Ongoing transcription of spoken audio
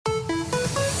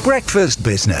Breakfast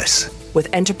Business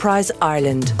with Enterprise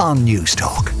Ireland on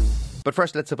Newstalk. But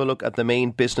first, let's have a look at the main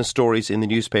business stories in the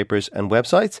newspapers and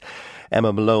websites.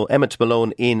 Emmett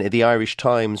Malone in the Irish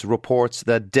Times reports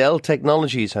that Dell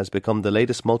Technologies has become the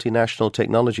latest multinational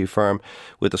technology firm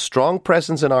with a strong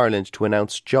presence in Ireland to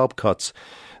announce job cuts.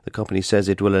 The company says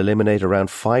it will eliminate around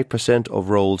 5% of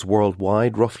roles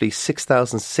worldwide, roughly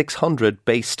 6,600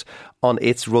 based on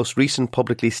its most recent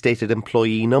publicly stated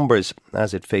employee numbers,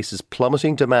 as it faces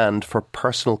plummeting demand for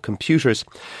personal computers.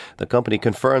 The company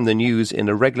confirmed the news in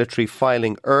a regulatory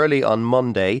filing early on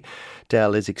Monday.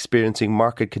 Dell is experiencing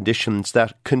market conditions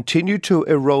that continue to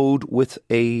erode with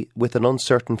an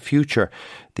uncertain future,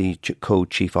 the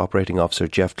co-chief operating officer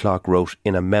Jeff Clark wrote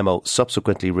in a memo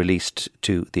subsequently released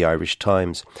to the Irish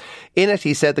Times. In it,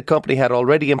 he said the company had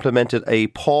already implemented a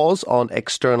pause on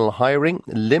external hiring,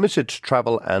 limited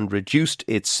travel and reduced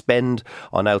its spend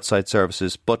on outside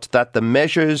services, but that the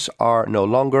measures are no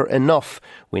longer enough.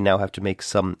 We now have to make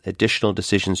some additional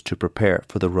decisions to prepare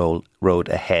for the road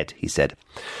ahead, he said.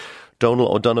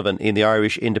 Donal O'Donovan in the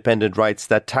Irish Independent writes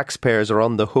that taxpayers are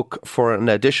on the hook for an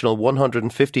additional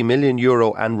 €150 million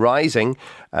and rising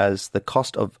as the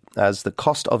cost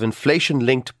of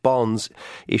inflation-linked bonds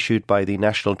issued by the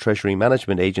National Treasury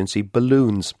Management Agency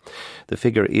balloons. The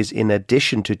figure is in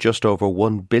addition to just over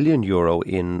 €1 billion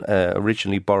in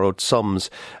originally borrowed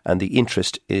sums, and the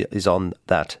interest is on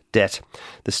that debt.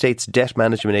 The state's debt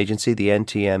management agency, the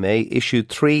NTMA, issued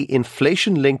 3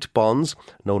 inflation-linked bonds,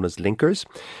 known as linkers,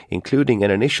 including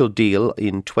an initial deal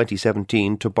in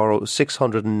 2017 to borrow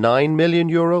 €609 million,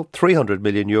 €300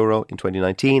 million in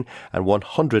 2019 and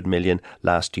 €100 million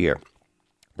last year.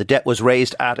 The debt was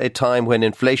raised at a time when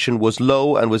inflation was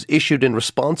low and was issued in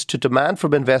response to demand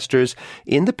from investors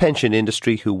in the pension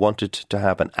industry who wanted to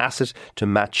have an asset to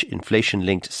match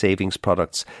inflation-linked savings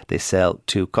products they sell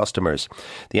to customers.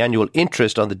 The annual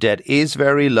interest on the debt is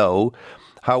very low.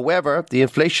 However, the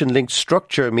inflation-linked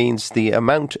structure means the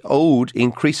amount owed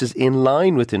increases in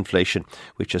line with inflation,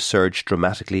 which has surged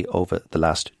dramatically over the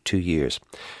last 2 years.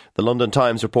 The London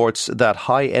Times reports that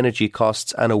high energy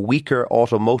costs and a weaker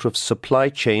automotive supply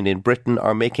chain in Britain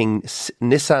are making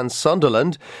Nissan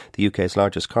Sunderland, the UK's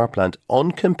largest car plant,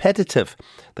 uncompetitive,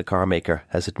 the car maker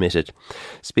has admitted.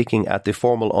 Speaking at the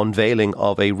formal unveiling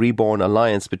of a reborn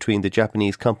alliance between the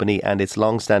Japanese company and its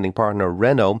long-standing partner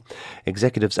Renault,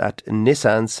 executives at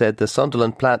Nissan said the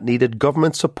Sunderland plant needed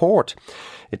government support.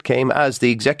 It came as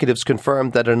the executives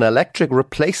confirmed that an electric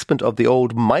replacement of the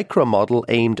old Micra model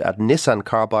aimed at Nissan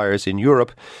car buyers in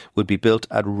Europe would be built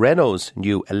at Renault's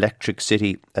new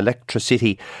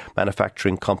Electricity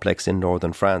manufacturing complex in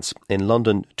northern France. In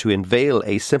London, to unveil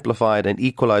a simplified and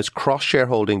equalised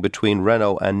cross-shareholding between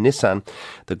Renault and Nissan,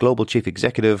 the global chief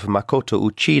executive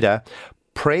Makoto Uchida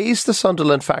praised the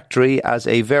Sunderland factory as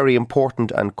a very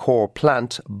important and core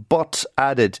plant, but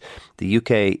added the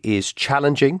UK is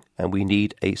challenging and we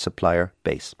need a supplier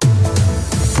base.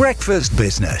 Breakfast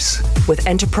Business with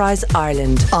Enterprise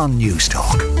Ireland on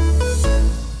Newstalk.